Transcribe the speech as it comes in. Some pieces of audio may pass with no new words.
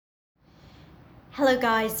Hello,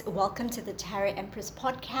 guys. Welcome to the Tarot Empress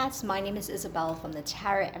podcast. My name is Isabel from the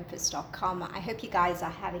tarotempress.com. I hope you guys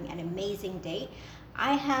are having an amazing day.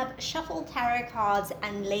 I have shuffled tarot cards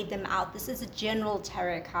and laid them out. This is a general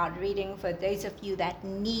tarot card reading for those of you that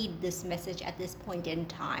need this message at this point in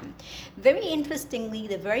time. Very interestingly,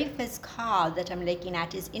 the very first card that I'm looking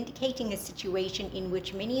at is indicating a situation in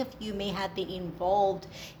which many of you may have been involved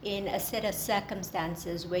in a set of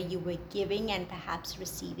circumstances where you were giving and perhaps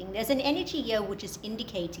receiving. There's an energy here which is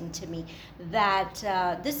indicating to me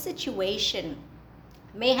that this situation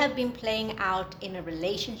may have been playing out in a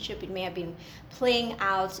relationship. It may have been playing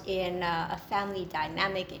out in a family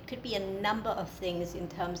dynamic. It could be a number of things in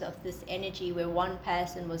terms of this energy where one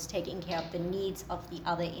person was taking care of the needs of the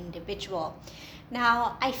other individual.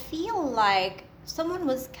 Now, I feel like someone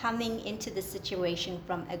was coming into the situation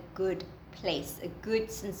from a good place, a good,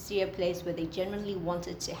 sincere place where they genuinely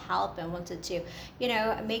wanted to help and wanted to,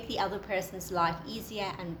 make the other person's life easier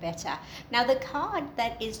and better. Now, the card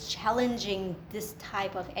that is challenging this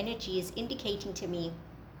type of energy is indicating to me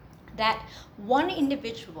that one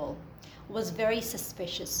individual was very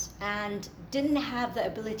suspicious and didn't have the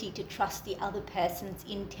ability to trust the other person's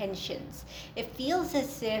intentions. It feels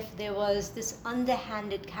as if there was this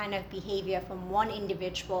underhanded kind of behavior from one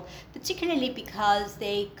individual, particularly because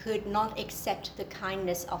they could not accept the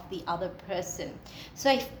kindness of the other person. So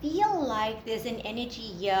I feel like there's an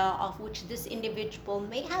energy here of which this individual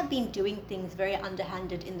may have been doing things very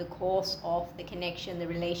underhanded in the course of the connection, the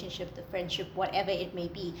relationship, the friendship, whatever it may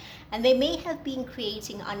be. And they may have been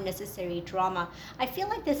creating unnecessary drama. I feel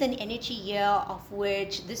like there's an energy here of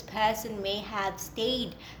which this person may have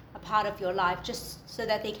stayed a part of your life just so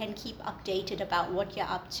that they can keep updated about what you're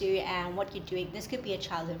up to and what you're doing. This could be a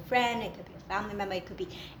childhood friend, it could be a family member, it could be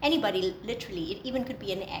anybody, literally. It even could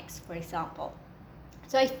be an ex, for example.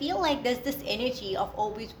 So I feel like there's this energy of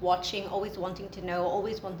always watching, always wanting to know,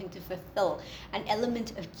 always wanting to fulfill an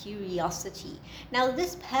element of curiosity. Now,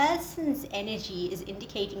 this person's energy is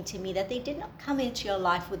indicating to me that they did not come into your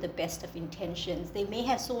life with the best of intentions. They may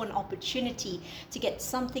have saw an opportunity to get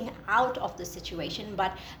something out of the situation,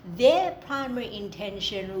 but their primary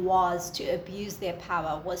intention was to abuse their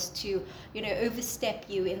power, was to, overstep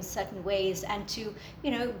you in certain ways and to,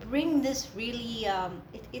 bring this really,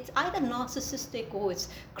 it's either narcissistic or it's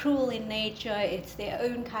cruel in nature. It's their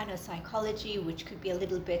own kind of psychology, which could be a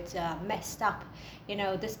little bit messed up.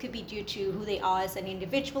 This could be due to who they are as an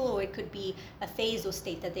individual, or it could be a phase or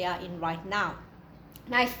state that they are in right now.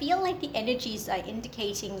 Now, I feel like the energies are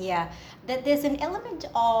indicating here that there's an element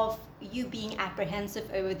of you being apprehensive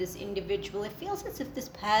over this individual. It feels as if this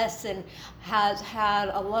person has had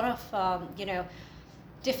a lot of,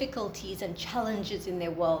 difficulties and challenges in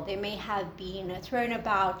their world. They may have been thrown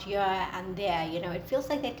about here and there. It feels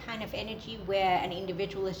like that kind of energy where an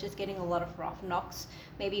individual is just getting a lot of rough knocks,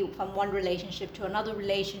 maybe from one relationship to another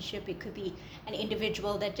relationship. It could be an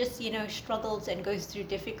individual that just, struggles and goes through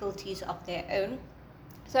difficulties of their own.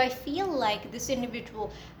 So I feel like this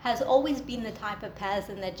individual has always been the type of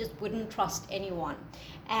person that just wouldn't trust anyone.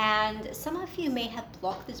 And some of you may have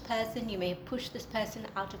blocked this person. You may have pushed this person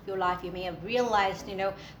out of your life. You may have realized,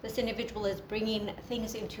 this individual is bringing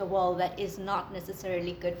things into your world that is not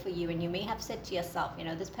necessarily good for you. And you may have said to yourself,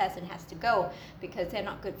 this person has to go because they're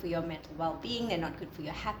not good for your mental well-being. They're not good for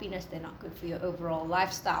your happiness. They're not good for your overall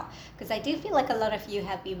lifestyle. Because I do feel like a lot of you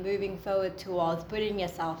have been moving forward towards putting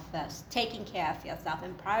yourself first, taking care of yourself,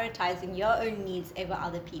 and prioritizing your own needs over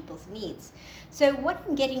other people's needs. So what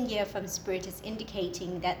I'm getting here from Spirit is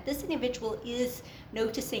indicating that this individual is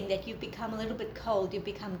noticing that you've become a little bit cold, you've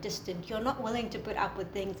become distant, you're not willing to put up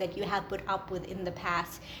with things that you have put up with in the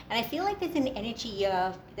past. And I feel like there's an energy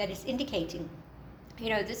here that is indicating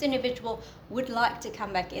this individual would like to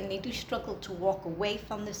come back in. They do struggle to walk away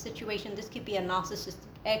from the situation. This could be a narcissistic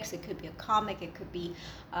ex, it could be a karmic, it could be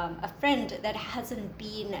a friend that hasn't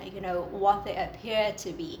been, what they appear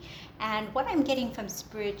to be. And what I'm getting from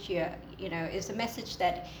Spirit here, is a message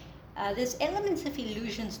that there's elements of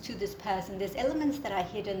illusions to this person. There's elements that are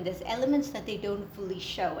hidden. There's elements that they don't fully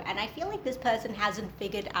show. And I feel like this person hasn't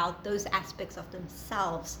figured out those aspects of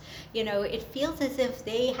themselves. It feels as if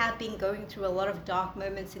they have been going through a lot of dark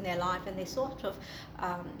moments in their life, and they sort of,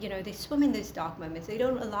 they swim in those dark moments. They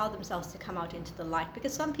don't allow themselves to come out into the light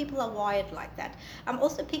because some people are wired like that. I'm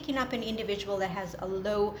also picking up an individual that has a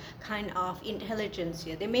low kind of intelligence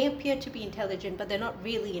here. They may appear to be intelligent, but they're not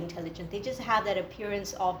really intelligent. They just have that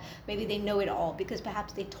appearance of maybe they know it all because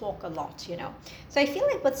perhaps they talk a lot. So I feel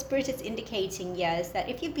like what Spirit is indicating here is that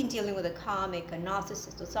if you've been dealing with a karmic, a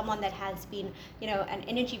narcissist, or someone that has been, an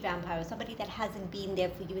energy vampire, or somebody that hasn't been there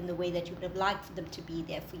for you in the way that you would have liked for them to be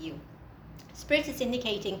there for you, Spirit is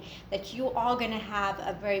indicating that you are going to have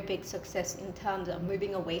a very big success in terms of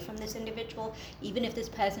moving away from this individual. Even if this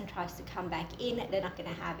person tries to come back in, they're not going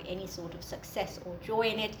to have any sort of success or joy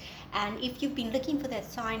in it. And if you've been looking for that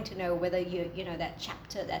sign to know whether that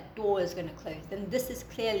chapter, that door is going to close, then this is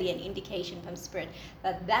clearly an indication from Spirit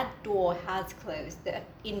that that door has closed. The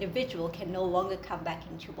individual can no longer come back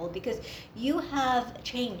into your world because you have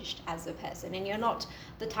changed as a person, and you're not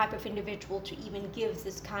the type of individual to even give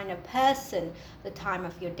this kind of person the time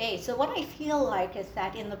of your day. So what I feel like is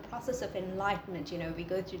that in the process of enlightenment, we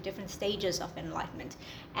go through different stages of enlightenment,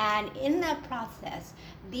 and in that process,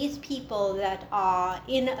 these people that are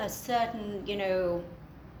in a certain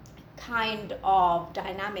kind of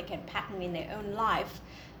dynamic and pattern in their own life,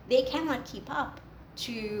 they cannot keep up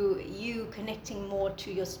to you connecting more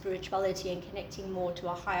to your spirituality and connecting more to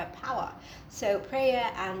a higher power. So prayer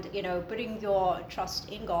and putting your trust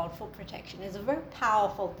in God for protection is a very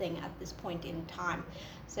powerful thing at this point in time.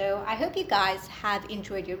 So I hope you guys have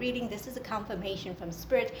enjoyed your reading. This is a confirmation from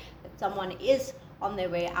Spirit that someone is on their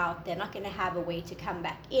way out. They're not going to have a way to come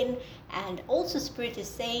back in. And also Spirit is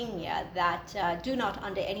saying here that do not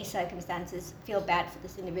under any circumstances feel bad for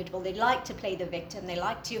this individual. They like to play the victim. They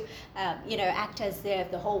like to act as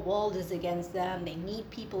if the whole world is against them. They need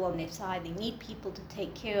people on their side. They need people to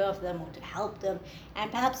take care of them or to help them.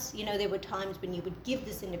 And perhaps there were times when you would give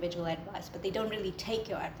this individual advice, but they don't really take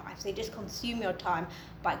your advice. They just consume your time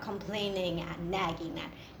by complaining and nagging.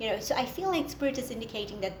 And so I feel like Spirit is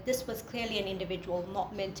indicating that this was clearly an individual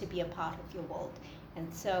not meant to be a part of your world.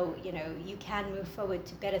 And so you can move forward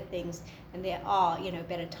to better things, and there are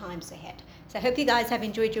better times ahead. So I hope you guys have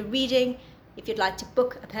enjoyed your reading. If you'd like to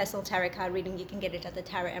book a personal tarot card reading, you can get it at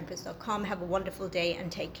thetarot.empress.com. Have a wonderful day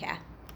and take care.